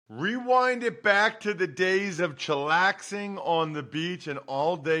Rewind it back to the days of chillaxing on the beach and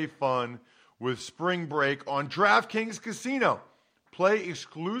all-day fun with spring break on DraftKings Casino. Play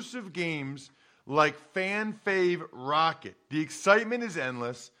exclusive games like Fan Fave Rocket. The excitement is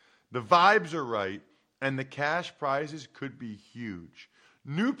endless, the vibes are right, and the cash prizes could be huge.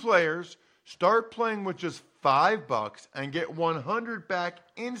 New players start playing with just $5 and get $100 back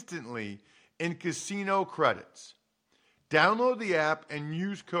instantly in casino credits. Download the app and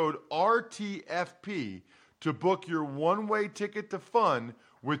use code RTFP to book your one-way ticket to fun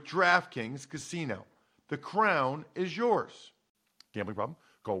with DraftKings Casino. The crown is yours. Gambling problem?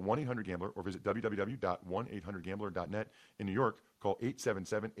 Call 1-800-GAMBLER or visit www.1800gambler.net. In New York, call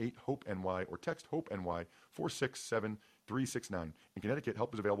 877-8-HOPE-NY or text HOPE-NY 467-369. In Connecticut,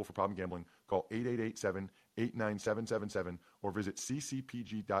 help is available for problem gambling. Call 888-7-897-7777 or visit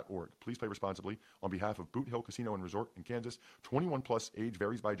ccpg.org. Please play responsibly. On behalf of Boot Hill Casino and Resort in Kansas, 21 plus, age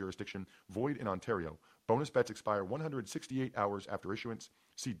varies by jurisdiction, void in Ontario. Bonus bets expire 168 hours after issuance.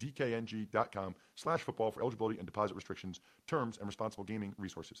 See dkng.com/football for eligibility and deposit restrictions, terms, and responsible gaming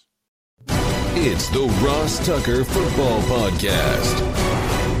resources. It's the Ross Tucker Football Podcast.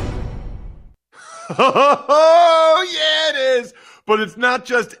 Oh, yeah, it is. But it's not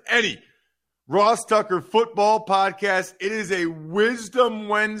just any Ross Tucker Football Podcast. It is a Wisdom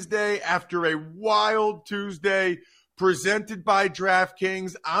Wednesday after a wild Tuesday presented by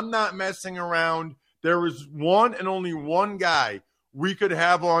DraftKings. I'm not messing around. There is one and only one guy we could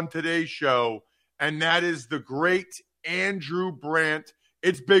have on today's show, and that is the great Andrew Brandt.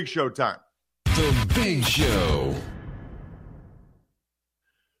 It's Big Show time. The Big Show.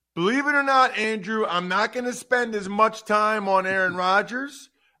 Believe it or not, Andrew, I'm not going to spend as much time on Aaron Rodgers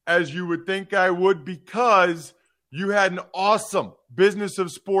as you would think I would, because you had an awesome Business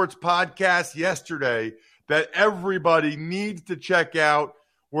of Sports podcast yesterday that everybody needs to check out,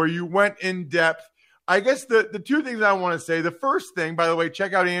 where you went in depth. I guess the two things I want to say, the first thing, by the way,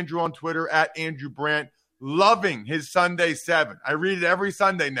 check out Andrew on Twitter at Andrew Brandt. Loving his Sunday 7. I read it every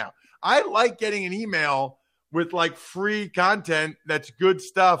Sunday now. I like getting an email with like free content that's good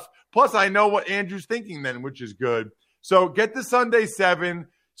stuff. Plus, I know what Andrew's thinking then, which is good. So get the Sunday 7.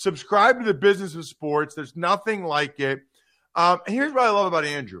 Subscribe to the Business of Sports. There's nothing like it. Here's what I love about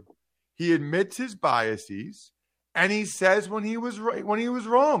Andrew. He admits his biases, and he says when he was right, when he was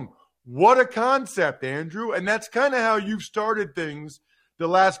wrong. What a concept, Andrew. And that's kind of how you've started things the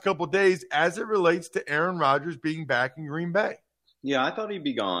last couple of days as it relates to Aaron Rodgers being back in Green Bay. Yeah, I thought he'd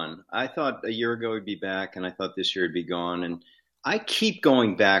be gone. I thought a year ago he'd be back, and I thought this year he'd be gone. And I keep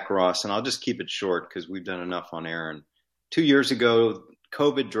going back, Ross, and I'll just keep it short because we've done enough on Aaron. 2 years ago,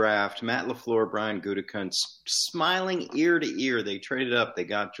 COVID draft, Matt LaFleur, Brian Gutekunst, smiling ear to ear. They traded up. They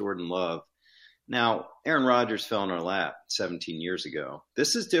got Jordan Love. Now, Aaron Rodgers fell in our lap 17 years ago.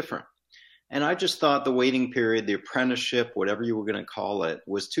 This is different. And I just thought the waiting period, the apprenticeship, whatever you were going to call it,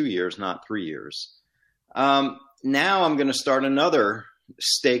 was 2 years, not 3 years. Now I'm going to start another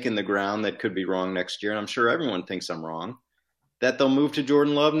stake in the ground that could be wrong next year, and I'm sure everyone thinks I'm wrong, that they'll move to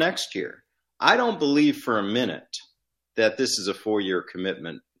Jordan Love next year. I don't believe for a minute that this is a 4-year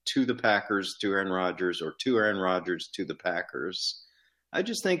commitment to the Packers, to Aaron Rodgers, or to Aaron Rodgers to the Packers. I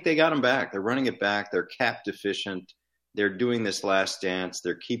just think they got him back. They're running it back. They're cap deficient. They're doing this last dance.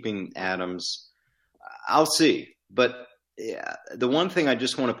 They're keeping Adams. I'll see. But yeah, the one thing I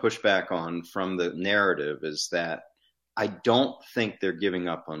just want to push back on from the narrative is that I don't think they're giving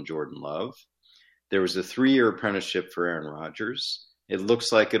up on Jordan Love. There was a 3-year apprenticeship for Aaron Rodgers. It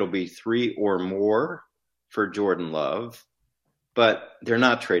looks like it'll be 3 or more for Jordan Love, but they're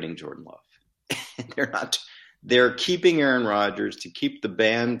not trading Jordan Love. They're keeping Aaron Rodgers to keep the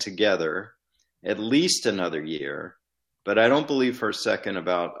band together at least another year. But I don't believe for a second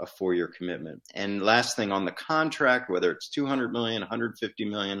about a 4-year commitment. And last thing on the contract, whether it's $200 million, $150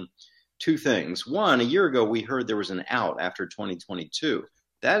 million, two things. One, a year ago, we heard there was an out after 2022.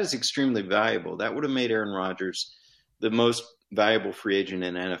 That is extremely valuable. That would have made Aaron Rodgers the most valuable free agent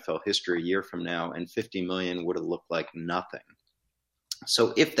in NFL history a year from now, and $50 million would have looked like nothing.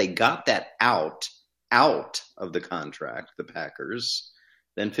 So if they got that out of the contract, the Packers,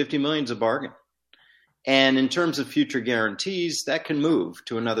 then $50 million is a bargain. And in terms of future guarantees, that can move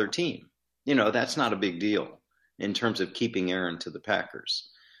to another team. You know, that's not a big deal in terms of keeping Aaron to the Packers.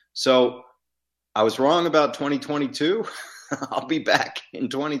 So I was wrong about 2022. I'll be back in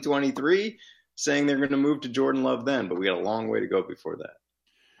 2023 saying they're going to move to Jordan Love then, but we got a long way to go before that.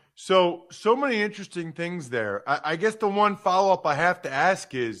 So many interesting things there. I guess the one follow-up I have to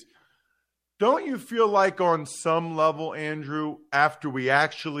ask is, don't you feel like on some level, Andrew, after we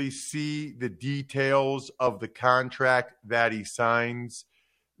actually see the details of the contract that he signs,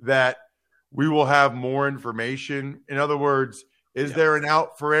 that we will have more information? In other words, is there an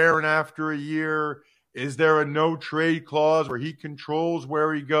out for Aaron after a year? Is there a no trade clause where he controls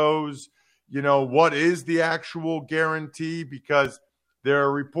where he goes? What is the actual guarantee? Because there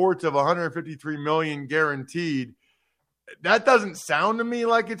are reports of $153 million guaranteed. That doesn't sound to me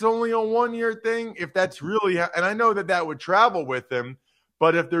like it's only a 1-year thing. If that's really, and I know that would travel with him,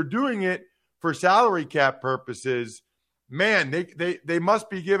 but if they're doing it for salary cap purposes, man, they must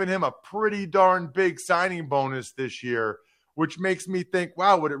be giving him a pretty darn big signing bonus this year, which makes me think,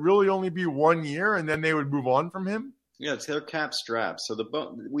 wow, would it really only be 1 year and then they would move on from him? Yeah, it's their cap strap. So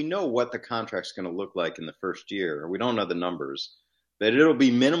we know what the contract's going to look like in the first year. We don't know the numbers, but it'll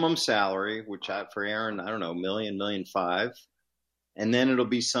be minimum salary, which for Aaron, I don't know, $1.5 million. And then it'll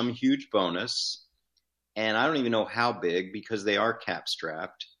be some huge bonus. And I don't even know how big because they are cap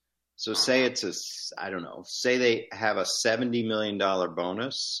strapped. So say say they have a $70 million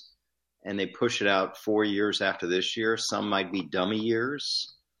bonus and they push it out 4 years after this year. Some might be dummy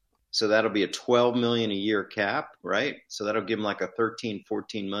years. So that'll be a $12 million a year cap, right? So that'll give them like a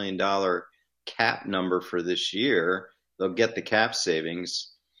 $13-14 million cap number for this year. They'll get the cap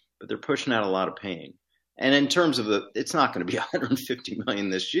savings, but they're pushing out a lot of pain. And in terms of it's not going to be $150 million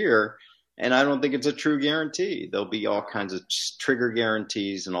this year. And I don't think it's a true guarantee. There'll be all kinds of trigger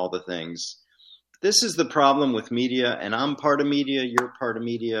guarantees and all the things. This is the problem with media, and I'm part of media, you're part of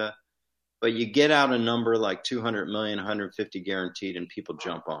media. But you get out a number like 200 million, 150 guaranteed, and people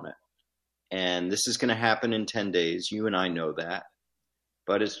jump on it. And this is going to happen in 10 days. You and I know that.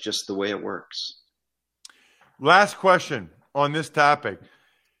 But it's just the way it works. Last question on this topic.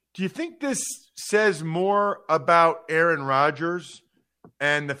 Do you think this says more about Aaron Rodgers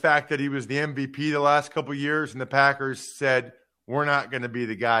and the fact that he was the MVP the last couple of years and the Packers said, we're not going to be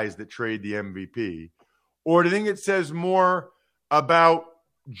the guys that trade the MVP? Or do you think it says more about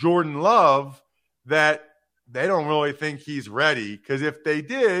Jordan Love that they don't really think he's ready? Because if they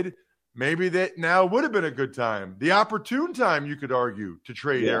did, maybe that now would have been a good time. The opportune time, you could argue, to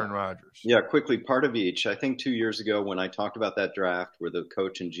trade Aaron Rodgers. Yeah, quickly, part of each. I think 2 years ago when I talked about that draft where the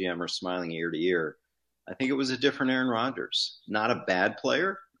coach and GM are smiling ear to ear, I think it was a different Aaron Rodgers. Not a bad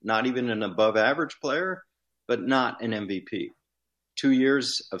player, not even an above average player, but not an MVP. 2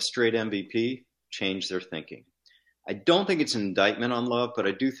 years of straight MVP changed their thinking. I don't think it's an indictment on Love, but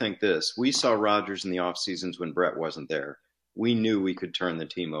I do think this. We saw Rodgers in the off seasons when Brett wasn't there. We knew we could turn the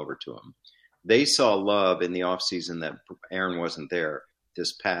team over to him. They saw Love in the offseason that Aaron wasn't there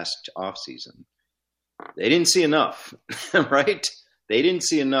this past offseason. They didn't see enough, right? They didn't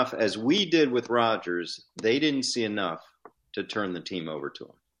see enough as we did with Rodgers. They didn't see enough to turn the team over to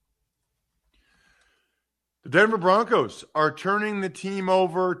him. The Denver Broncos are turning the team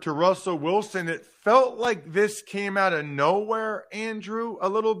over to Russell Wilson. It felt like this came out of nowhere, Andrew, a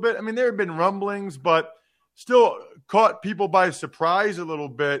little bit. I mean, there have been rumblings, but still caught people by surprise a little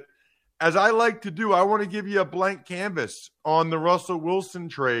bit. As I like to do, I want to give you a blank canvas on the Russell Wilson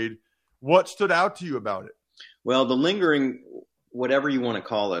trade. What stood out to you about it? Well, the lingering, whatever you want to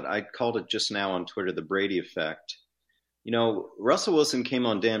call it, I called it just now on Twitter, the Brady effect. Russell Wilson came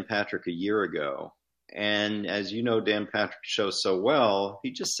on Dan Patrick a year ago. And as you know, Dan Patrick shows so well,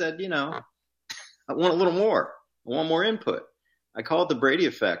 he just said, I want a little more. I want more input. I call it the Brady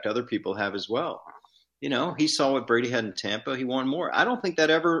effect. Other people have as well. He saw what Brady had in Tampa. He wanted more. I don't think that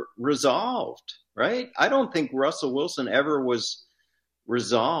ever resolved, right? I don't think Russell Wilson ever was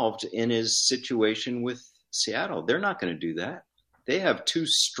resolved in his situation with Seattle. They're not going to do that. They have two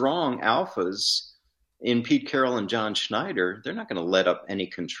strong alphas in Pete Carroll and John Schneider. They're not going to let up any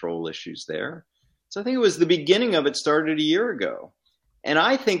control issues there. So I think it was the beginning of it started a year ago. And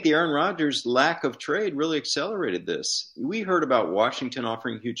I think the Aaron Rodgers lack of trade really accelerated this. We heard about Washington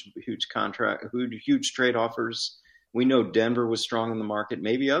offering huge trade offers. We know Denver was strong in the market,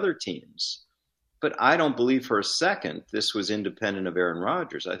 maybe other teams. But I don't believe for a second this was independent of Aaron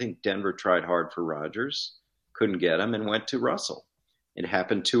Rodgers. I think Denver tried hard for Rodgers, couldn't get him, and went to Russell. It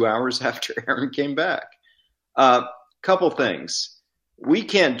happened 2 hours after Aaron came back. Couple things. We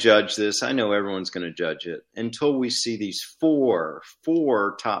can't judge this. I know everyone's going to judge it until we see these four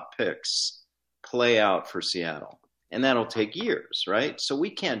top picks play out for Seattle. And that'll take years, right? So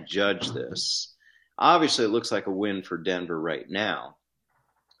we can't judge this. Obviously, it looks like a win for Denver right now.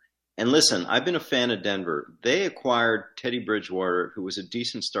 And listen, I've been a fan of Denver. They acquired Teddy Bridgewater, who was a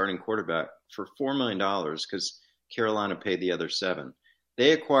decent starting quarterback, for $4 million because Carolina paid the other $7 million.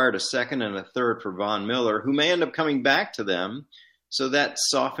 They acquired a second and a third for Von Miller, who may end up coming back to them. So that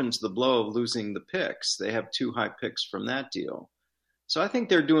softens the blow of losing the picks. They have 2 high picks from that deal. So I think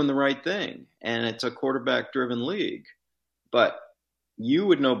they're doing the right thing. And it's a quarterback-driven league. But you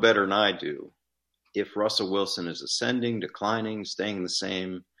would know better than I do if Russell Wilson is ascending, declining, staying the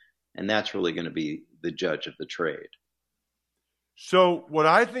same, and that's really going to be the judge of the trade. So what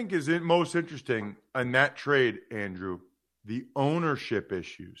I think is most interesting in that trade, Andrew, the ownership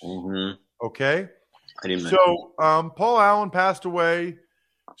issues. Mm-hmm. Okay? I didn't So Paul Allen passed away.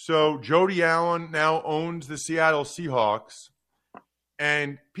 So Jody Allen now owns the Seattle Seahawks.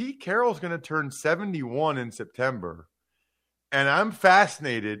 And Pete Carroll's going to turn 71 in September. And I'm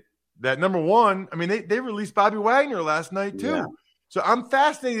fascinated that, number one, I mean, they released Bobby Wagner last night too. Yeah. So I'm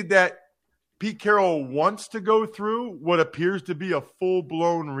fascinated that Pete Carroll wants to go through what appears to be a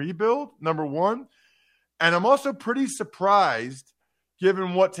full-blown rebuild, number one. And I'm also pretty surprised,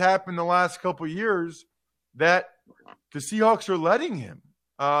 given what's happened the last couple of years, that the Seahawks are letting him,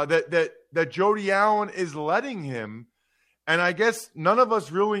 that Jody Allen is letting him. And I guess none of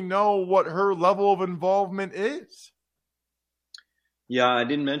us really know what her level of involvement is. Yeah, I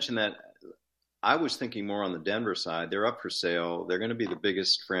didn't mention that. I was thinking more on the Denver side. They're up for sale. They're going to be the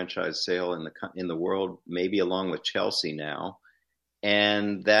biggest franchise sale in the world, maybe along with Chelsea now.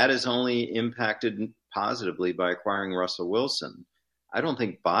 And that is only impacted positively by acquiring Russell Wilson. I don't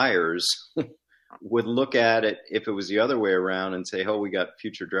think buyers would look at it if it was the other way around and say, oh, we got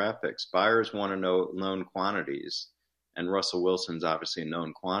future draft picks. Buyers want to know known quantities, and Russell Wilson's obviously a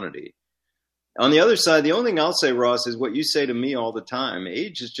known quantity. On the other side, the only thing I'll say, Ross, is what you say to me all the time.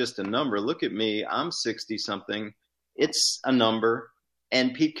 Age is just a number. Look at me. I'm 60-something. It's a number.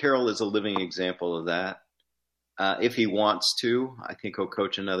 And Pete Carroll is a living example of that. If he wants to, I think he'll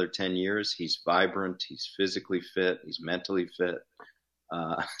coach another 10 years. He's vibrant. He's physically fit. He's mentally fit.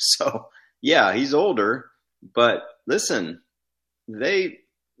 So, yeah, he's older. But listen, they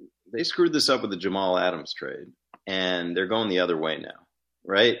screwed this up with the Jamal Adams trade. And they're going the other way now,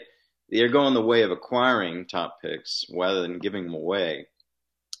 right? They're going the way of acquiring top picks rather than giving them away.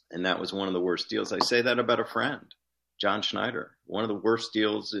 And that was one of the worst deals. I say that about a friend, John Schneider, one of the worst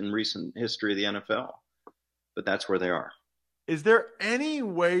deals in recent history of the NFL. But that's where they are. Is there any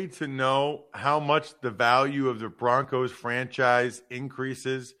way to know how much the value of the Broncos franchise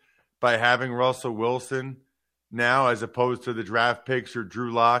increases by having Russell Wilson now as opposed to the draft picks or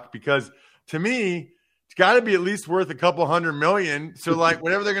Drew Lock? Because to me, it's got to be at least worth a couple $100 million. So, like,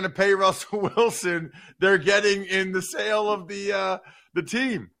 whatever they're going to pay Russell Wilson, they're getting in the sale of the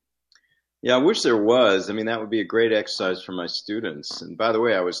team. Yeah, I wish there was. I mean, that would be a great exercise for my students. And by the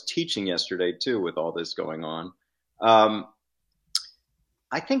way, I was teaching yesterday, too, with all this going on.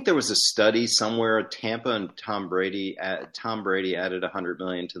 I think there was a study somewhere, Tampa and Tom Brady added $100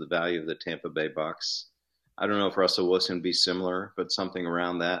 million to the value of the Tampa Bay Bucks. I don't know if Russell Wilson would be similar, but something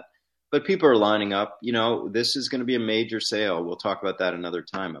around that. But people are lining up. You know, this is going to be a major sale. We'll talk about that another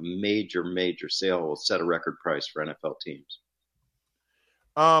time. A major, major sale will set a record price for NFL teams.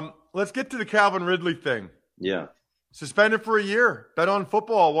 Let's get to the Calvin Ridley thing. Yeah. Suspended for a year. Bet on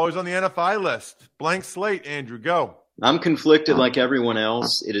football while he's on the NFI list. Blank slate, Andrew. Go. I'm conflicted like everyone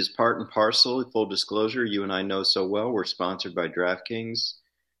else. It is part and parcel. Full disclosure, you and I know so well. We're sponsored by DraftKings.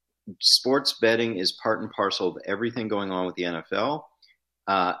 Sports betting is part and parcel of everything going on with the NFL.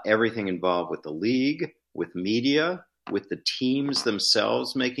 Everything involved with the league, with media, with the teams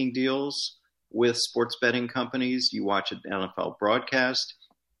themselves making deals with sports betting companies. You watch an NFL broadcast.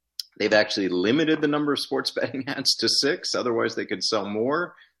 They've actually limited the number of sports betting ads to 6. Otherwise, they could sell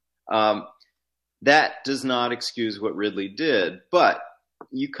more. That does not excuse what Ridley did. But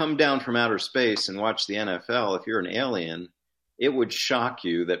you come down from outer space and watch the NFL. If you're an alien, it would shock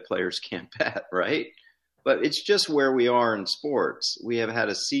you that players can't bet, right? But it's just where we are in sports. We have had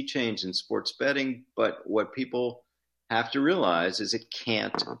a sea change in sports betting, but what people have to realize is it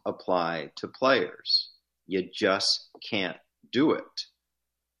can't apply to players. You just can't do it.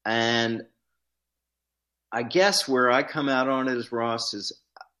 And I guess where I come out on it is, Ross, is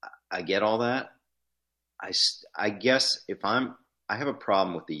I get all that. I guess I have a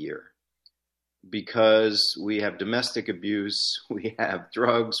problem with the year because we have domestic abuse, we have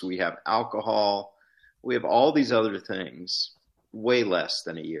drugs, we have alcohol, we have all these other things, way less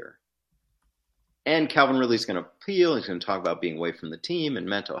than a year. And Calvin Ridley's going to appeal. He's going to talk about being away from the team and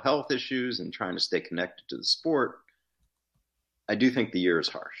mental health issues and trying to stay connected to the sport. I do think the year is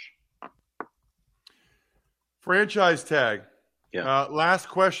harsh. Franchise tag. Yeah. Last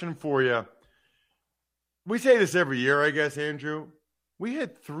question for you. We say this every year, I guess, Andrew. We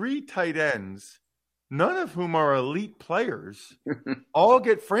had 3 tight ends, none of whom are elite players, all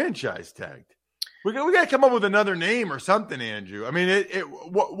get franchise tagged. We got to come up with another name or something, Andrew. I mean,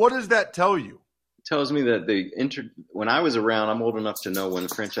 what does that tell you? It tells me that when I was around, I'm old enough to know when the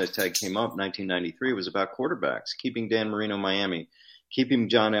franchise tag came up, 1993, it was about quarterbacks, keeping Dan Marino Miami. keeping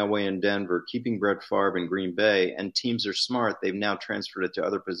John Elway in Denver, keeping Brett Favre in Green Bay, and teams are smart. They've now transferred it to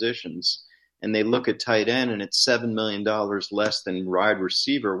other positions. And they look at tight end, and it's $7 million less than wide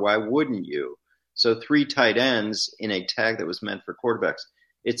receiver. Why wouldn't you? So 3 tight ends in a tag that was meant for quarterbacks.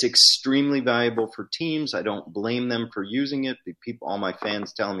 It's extremely valuable for teams. I don't blame them for using it. All my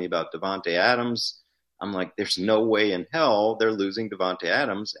fans telling me about Davante Adams. I'm like, there's no way in hell they're losing Davante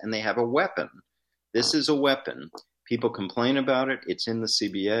Adams, and they have a weapon. This is a weapon. People complain about it. It's in the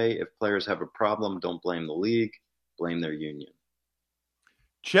CBA. If players have a problem, don't blame the league. Blame their union.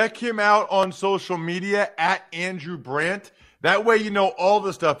 Check him out on social media at Andrew Brandt. That way you know all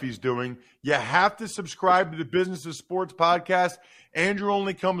the stuff he's doing. You have to subscribe to the Business of Sports podcast. Andrew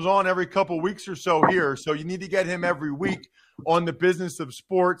only comes on every couple weeks or so here, so you need to get him every week on the Business of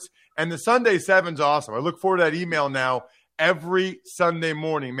Sports. And the Sunday 7's awesome. I look forward to that email now every Sunday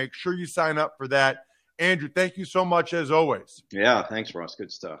morning. Make sure you sign up for that. Andrew, thank you so much as always. Yeah, thanks, Ross.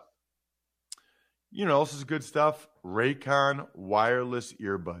 Good stuff. You know, this is good stuff. Raycon wireless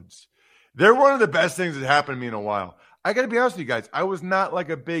earbuds. They're one of the best things that happened to me in a while. I got to be honest with you guys. I was not like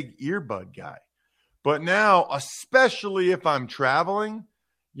a big earbud guy. But now, especially if I'm traveling,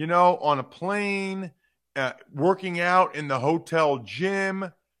 you know, on a plane, working out in the hotel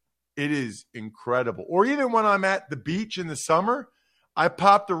gym, it is incredible. Or even when I'm at the beach in the summer, I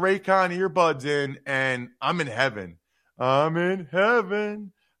pop the Raycon earbuds in and I'm in heaven. I'm in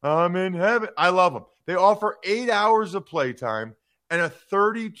heaven. I'm in heaven. I love them. They offer 8 hours of playtime and a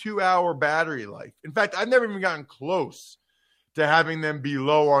 32-hour battery life. In fact, I've never even gotten close to having them be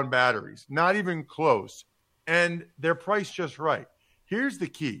low on batteries. Not even close. And they're priced just right. Here's the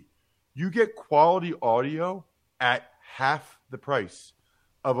key. You get quality audio at half the price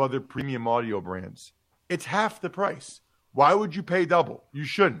of other premium audio brands. It's half the price. Why would you pay double? You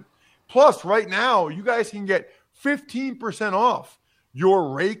shouldn't. Plus, right now, you guys can get 15% off your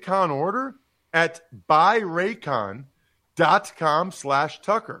Raycon order at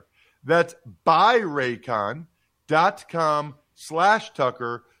buyraycon.com/Tucker. That's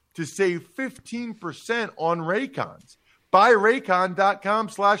buyraycon.com/Tucker to save 15% on Raycons.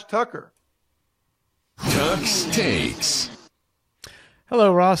 Buyraycon.com/Tucker. Tuck's Takes.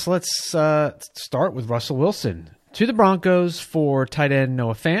 Hello, Ross. Let's start with Russell Wilson. To the Broncos for tight end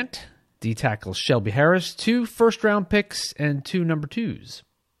Noah Fant, D tackle Shelby Harris, 2 first-round picks, and 2 number 2s.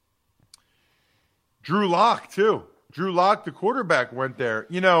 Drew Lock, too. Drew Lock, the quarterback, went there.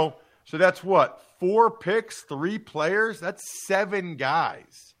 You know, so that's what? 4 picks, 3 players? That's 7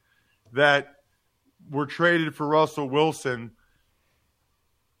 guys that were traded for Russell Wilson.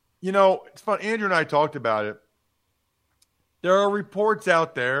 You know, it's fun. Andrew and I talked about it. There are reports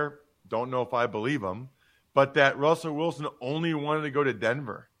out there, don't know if I believe them, but that Russell Wilson only wanted to go to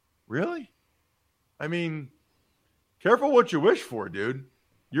Denver. Really? I mean, careful what you wish for, dude.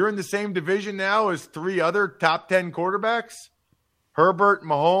 You're in the same division now as 3 other top 10 quarterbacks, Herbert,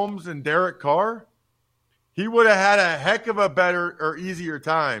 Mahomes, and Derek Carr. He would have had a heck of a better or easier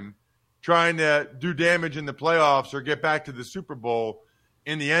time trying to do damage in the playoffs or get back to the Super Bowl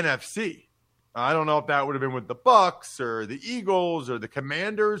in the NFC. I don't know if that would have been with the Bucs or the Eagles or the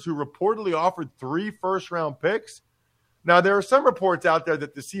Commanders, who reportedly offered 3 first-round picks. Now, there are some reports out there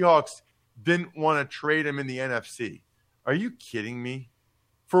that the Seahawks didn't want to trade him in the NFC. Are you kidding me?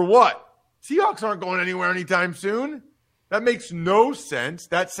 For what? Seahawks aren't going anywhere anytime soon. That makes no sense.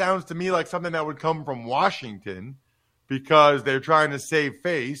 That sounds to me like something that would come from Washington because they're trying to save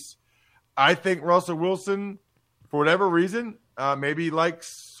face. I think Russell Wilson, for whatever reason, maybe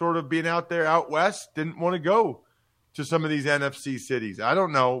likes sort of being out there out west, didn't want to go to some of these NFC cities. I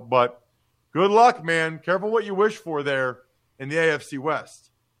don't know, but good luck, man. Careful what you wish for there in the AFC West.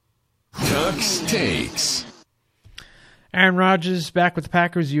 Tuck's Takes. Aaron Rodgers back with the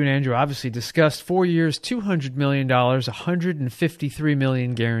Packers. You and Andrew obviously discussed 4 years, $200 million, $153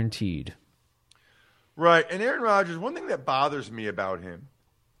 million guaranteed. Right. And Aaron Rodgers, one thing that bothers me about him,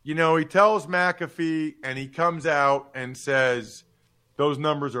 you know, he tells McAfee and he comes out and says those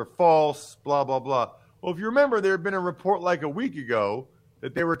numbers are false, blah, blah, blah. Well, if you remember, there had been a report like a week ago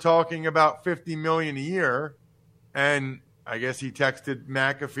that they were talking about $50 million a year. And I guess he texted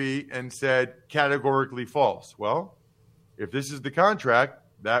McAfee and said categorically false. Well, if this is the contract,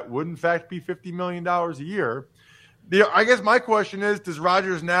 that would in fact be $50 million a year. I guess my question is, does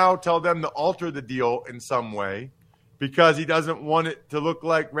Rodgers now tell them to alter the deal in some way because he doesn't want it to look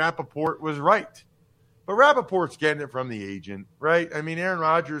like Rappaport was right? But Rappaport's getting it from the agent, right? I mean, Aaron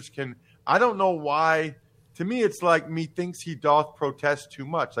Rodgers can – I don't know why. To me, it's like methinks he doth protest too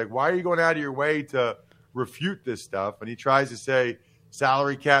much. Like, why are you going out of your way to refute this stuff? And he tries to say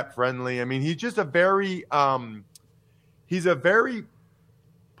salary cap friendly. I mean, he's just a very he's a very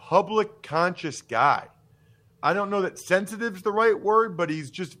public conscious guy. I don't know that sensitive is the right word, but he's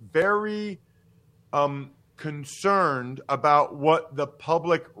just very concerned about what the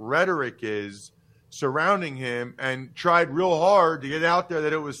public rhetoric is surrounding him, and tried real hard to get out there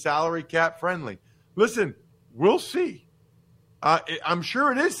that it was salary cap friendly. Listen, we'll see. I'm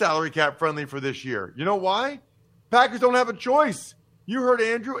sure it is salary cap friendly for this year. You know why? Packers don't have a choice. You heard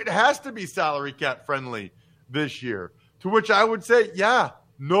Andrew. It has to be salary cap friendly this year. To which I would say, yeah,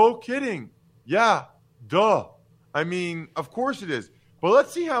 no kidding. Yeah, duh. I mean, of course it is. But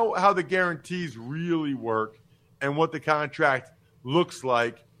let's see how the guarantees really work and what the contract looks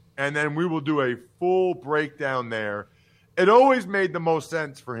like. And then we will do a full breakdown there. It always made the most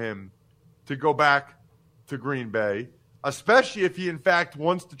sense for him to go back to Green Bay, especially if he, in fact,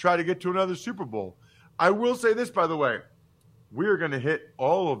 wants to try to get to another Super Bowl. I will say this, by the way. We are going to hit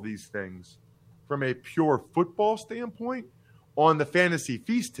all of these things from a pure football standpoint on the Fantasy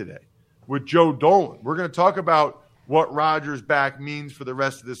Feast today with Joe Dolan. We're going to talk about what Rodgers back means for the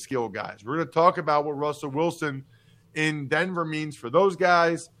rest of the skill guys. We're going to talk about what Russell Wilson in Denver means for those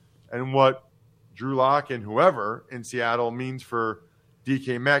guys and what Drew Lock and whoever in Seattle means for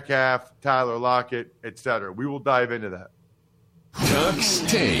DK Metcalf, Tyler Lockett, etc. We will dive into that. Ducks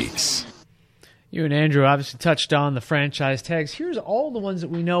Takes. You and Andrew obviously touched on the franchise tags. Here's all the ones that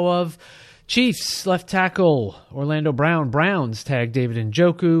we know of. Chiefs left tackle Orlando Brown. Browns tag David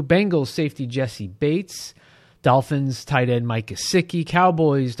Njoku. Bengals safety Jesse Bates. Dolphins tight end Mike Gesicki.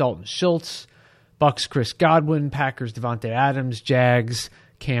 Cowboys Dalton Schultz. Bucks Chris Godwin. Packers Devontae Adams. Jags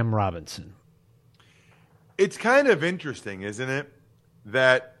Cam Robinson. It's kind of interesting, isn't it,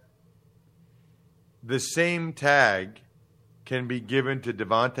 that the same tag can be given to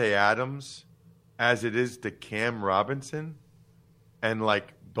Devontae Adams as it is to Cam Robinson and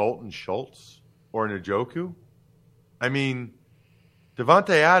like Dalton Schultz or Njoku. I mean,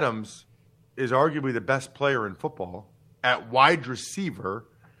 Devontae Adams is arguably the best player in football at wide receiver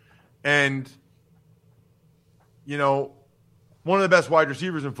and, you know, one of the best wide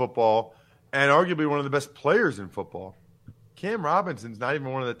receivers in football and arguably one of the best players in football. Cam Robinson's not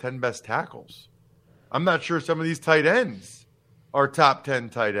even one of the 10 best tackles. I'm not sure some of these tight ends are top 10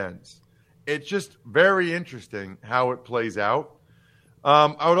 tight ends. It's just very interesting how it plays out.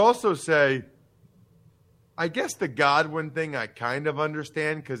 I would also say, I guess the Godwin thing I kind of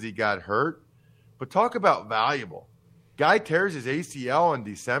understand because he got hurt. But talk about valuable. Guy tears his ACL in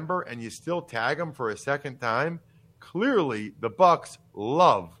December and you still tag him for a second time. Clearly, the Bucs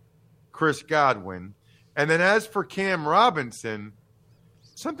love Chris Godwin. And then as for Cam Robinson,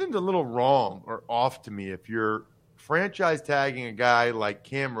 something's a little wrong or off to me if you're franchise tagging a guy like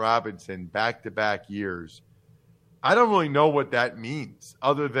Cam Robinson back-to-back years. I don't really know what that means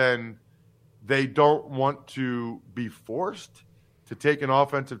other than they don't want to be forced to take an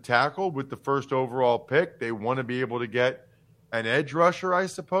offensive tackle with the first overall pick. They want to be able to get an edge rusher, I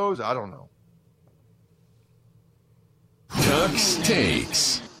suppose. I don't know. Ducks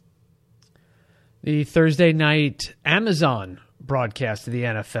Takes. The Thursday night Amazon broadcast of the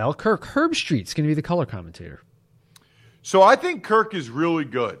NFL. Kirk Herbstreit's going to be the color commentator. So I think Kirk is really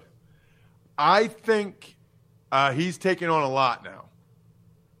good. I think he's taking on a lot now.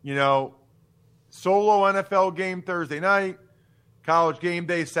 You know, solo NFL game Thursday night, college game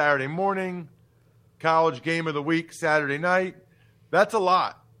day Saturday morning, college game of the week Saturday night. That's a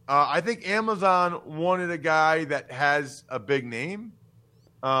lot. I think Amazon wanted a guy that has a big name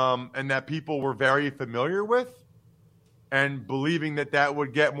and that people were very familiar with, and believing that that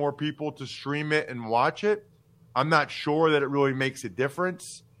would get more people to stream it and watch it. I'm not sure that it really makes a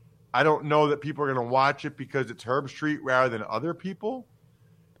difference. I don't know that people are going to watch it because it's Herbstreit rather than other people.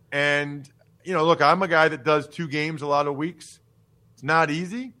 And, you know, look, I'm a guy that does 2 games a lot of weeks. It's not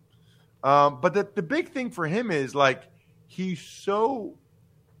easy. But the big thing for him is, like, he's so,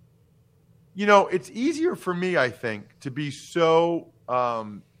 you know, it's easier for me, I think, to be so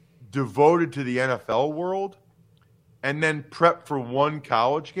devoted to the NFL world and then prep for one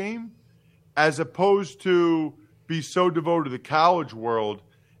college game as opposed to be so devoted to the college world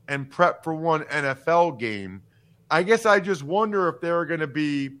and prep for one NFL game. I guess I just wonder if there are going to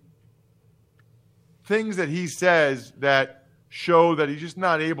be things that he says that show that he's just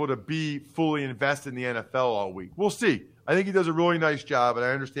not able to be fully invested in the NFL all week. We'll see. I think he does a really nice job, and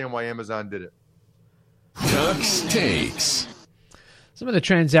I understand why Amazon did it. Ducks Takes. Some of the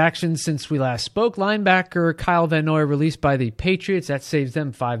transactions since we last spoke. Linebacker Kyle Van Noy released by the Patriots. That saves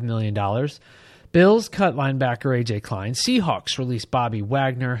them $5 million. Bills cut linebacker A.J. Klein. Seahawks released Bobby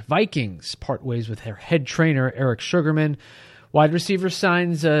Wagner. Vikings part ways with their head trainer Eric Sugarman. Wide receiver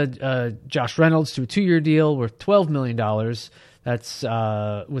signs Josh Reynolds to a 2-year deal worth $12 million. That's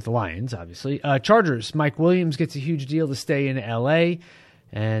with the Lions, obviously. Chargers, Mike Williams gets a huge deal to stay in L.A.,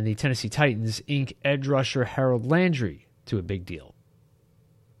 and the Tennessee Titans ink edge rusher Harold Landry to a big deal.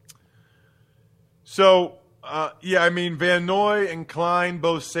 So, Van Noy and Klein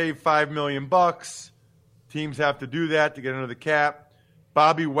both saved $5 million. Teams have to do that to get under the cap.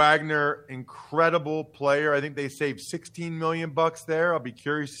 Bobby Wagner, incredible player. I think they saved $16 million there. I'll be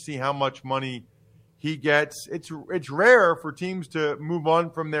curious to see how much money he gets. It's rare for teams to move on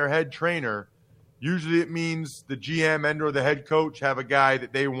from their head trainer. Usually it means the GM and or the head coach have a guy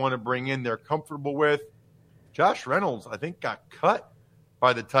that they want to bring in they're comfortable with. Josh Reynolds, I think, got cut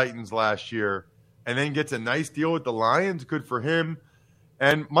by the Titans last year and then gets a nice deal with the Lions. Good for him.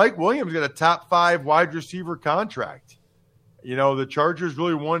 And Mike Williams got a top 5 wide receiver contract. You know, the Chargers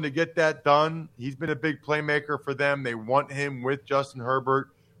really wanted to get that done. He's been a big playmaker for them. They want him with Justin Herbert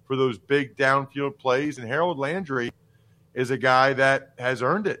for those big downfield plays. And Harold Landry is a guy that has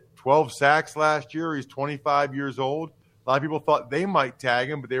earned it. 12 sacks last year. He's 25 years old. A lot of people thought they might tag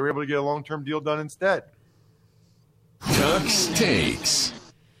him, but they were able to get a long-term deal done instead. Ducks Takes.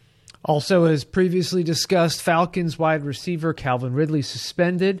 Also, as previously discussed, Falcons wide receiver Calvin Ridley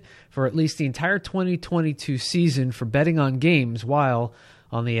suspended for at least the entire 2022 season for betting on games while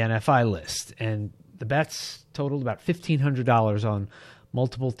on the NFI list. And the bets totaled about $1,500 on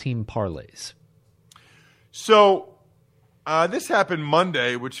multiple team parlays. So this happened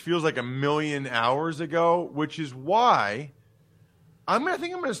Monday, which feels like a million hours ago, which is why I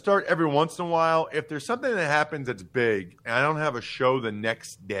think I'm going to start every once in a while. If there's something that happens that's big and I don't have a show the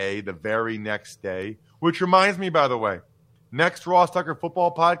next day, the very next day, which reminds me, by the way, next Ross Tucker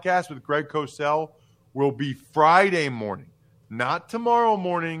Football Podcast with Greg Cosell will be Friday morning, not tomorrow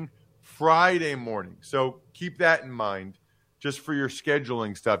morning, Friday morning. So keep that in mind just for your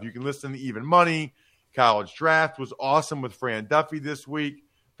scheduling stuff. You can listen to Even Money. College Draft was awesome with Fran Duffy this week.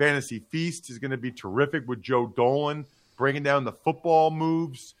 Fantasy Feast is going to be terrific with Joe Dolan, breaking down the football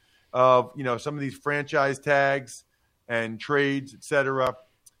moves of, some of these franchise tags and trades, etc.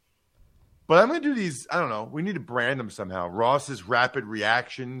 But I'm going to do these, I don't know, we need to brand them somehow. Ross's Rapid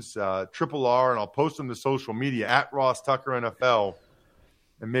Reactions, Triple R, and I'll post them to social media at Ross Tucker NFL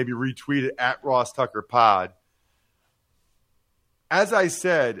and maybe retweet it at Ross Tucker Pod. As I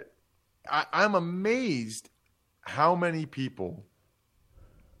said, I'm amazed how many people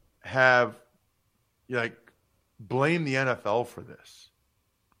have, blame the NFL for this.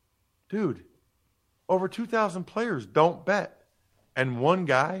 Dude, over 2,000 players don't bet. And one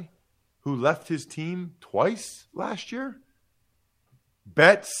guy who left his team twice last year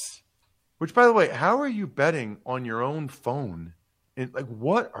bets, which, by the way, how are you betting on your own phone? And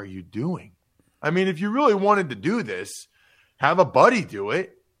what are you doing? I mean, if you really wanted to do this, have a buddy do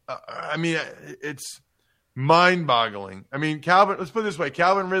it. It's mind-boggling. I mean, let's put it this way.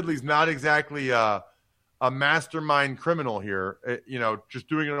 Calvin Ridley's not exactly a mastermind criminal here, just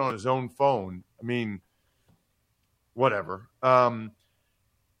doing it on his own phone. I mean, whatever.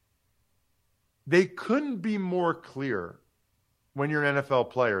 They couldn't be more clear when you're an NFL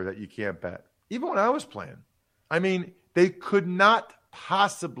player that you can't bet. Even when I was playing. I mean, they could not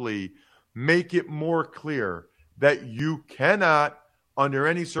possibly make it more clear that you cannot, under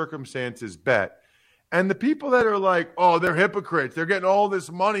any circumstances, bet. And the people that are like, oh, they're hypocrites. They're getting all this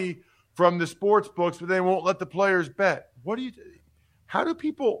money from the sports books, but they won't let the players bet. How do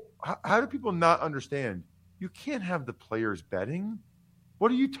people not understand? You can't have the players betting.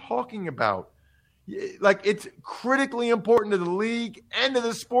 What are you talking about? It's critically important to the league and to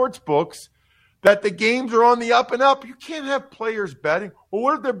the sports books that the games are on the up and up. You can't have players betting. Well,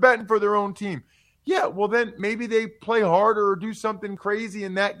 what if they're betting for their own team? Yeah, well, then maybe they play harder or do something crazy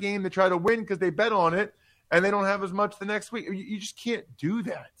in that game to try to win because they bet on it and they don't have as much the next week. You just can't do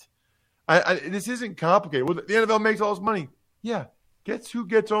that. This isn't complicated. Well, the NFL makes all this money. Yeah, guess who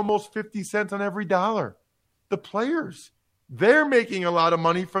gets almost 50 cents on every dollar? The players. They're making a lot of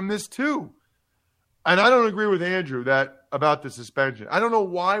money from this too. And I don't agree with Andrew about the suspension. I don't know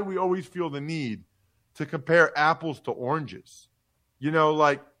why we always feel the need to compare apples to oranges.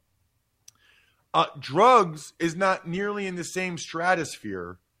 Drugs is not nearly in the same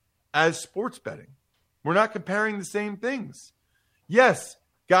stratosphere as sports betting. We're not comparing the same things. Yes,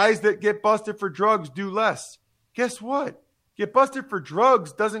 guys that get busted for drugs do less. Guess what? Get busted for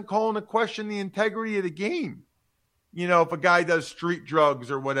drugs doesn't call into question the integrity of the game. If a guy does street drugs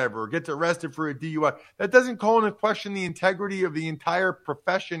or whatever, or gets arrested for a DUI, that doesn't call into question the integrity of the entire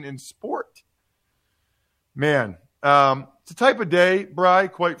profession in sport. Man, it's a type of day, Bri,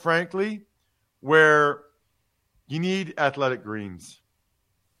 quite frankly, where you need athletic greens.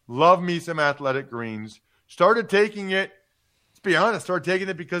 Love me some athletic greens. Started taking it. It's be honest, started taking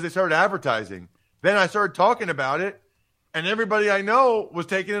it because they started advertising. Then I started talking about it, and everybody I know was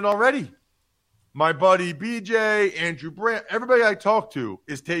taking it already. My buddy BJ, Andrew Brandt, everybody I talk to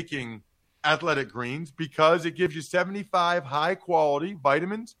is taking Athletic Greens because it gives you 75 high-quality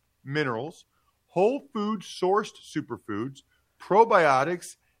vitamins, minerals, whole food sourced superfoods,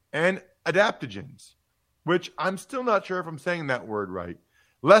 probiotics, and adaptogens, which I'm still not sure if I'm saying that word right.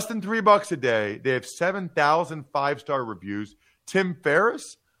 Less than $3 a day. They have 7,000 five-star reviews. Tim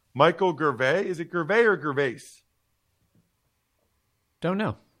Ferriss, Michael Gervais. Is it Gervais or Gervais? Don't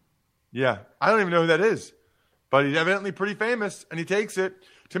know. Yeah, I don't even know who that is. But he's evidently pretty famous, and he takes it.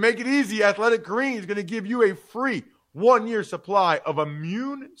 To make it easy, Athletic Greens is going to give you a free 1-year supply of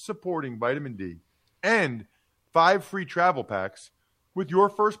immune-supporting vitamin D and 5 free travel packs with your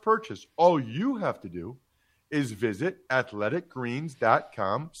first purchase. All you have to do is visit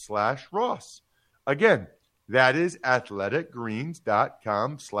athleticgreens.com/Ross. Again, that is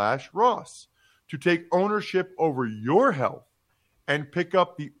athleticgreens.com/Ross to take ownership over your health and pick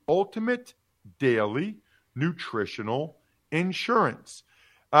up the ultimate daily nutritional insurance.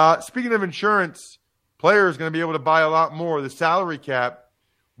 Speaking of insurance, players are going to be able to buy a lot more. The salary cap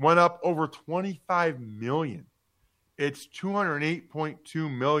went up over $25 million. It's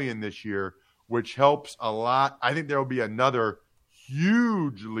 $208.2 million this year, which helps a lot. I think there will be another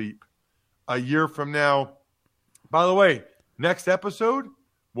huge leap a year from now. By the way, next episode,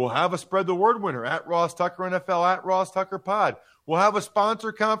 we'll have a Spread the Word winner at Ross Tucker NFL, at Ross Tucker Pod. We'll have a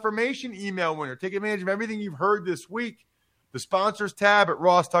sponsor confirmation email winner. Take advantage of everything you've heard this week. The sponsors tab at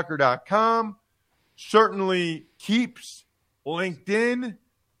rosstucker.com. Certainly keeps LinkedIn.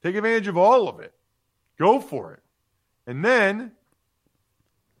 Take advantage of all of it. Go for it. And then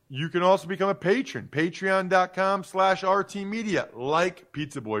you can also become a patron. Patreon.com/RTmedia, like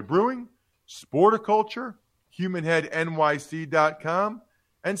Pizza Boy Brewing, Sporticulture, HumanHeadNYC.com,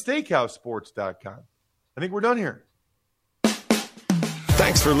 and SteakhouseSports.com. I think we're done here.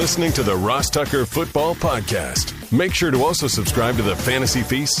 Thanks for listening to the Ross Tucker Football Podcast. Make sure to also subscribe to the Fantasy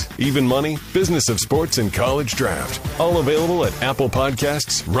Feast, Even Money, Business of Sports, and College Draft. All available at Apple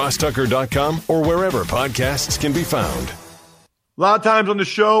Podcasts, rosstucker.com, or wherever podcasts can be found. A lot of times on the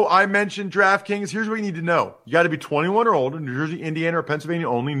show, I mentioned DraftKings. Here's what you need to know. You got to be 21 or older, New Jersey, Indiana, or Pennsylvania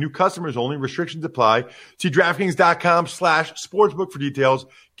only. New customers only. Restrictions apply. See DraftKings.com/sportsbook for details.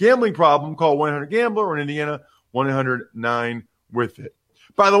 Gambling problem, call 1-800-GAMBLER, or in Indiana, 1-800-9-WITH-IT.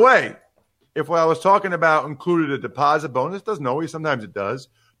 By the way, if what I was talking about included a deposit bonus, doesn't always, sometimes it does.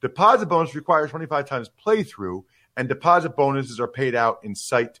 Deposit bonus requires 25 times playthrough, and deposit bonuses are paid out in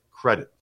site credit.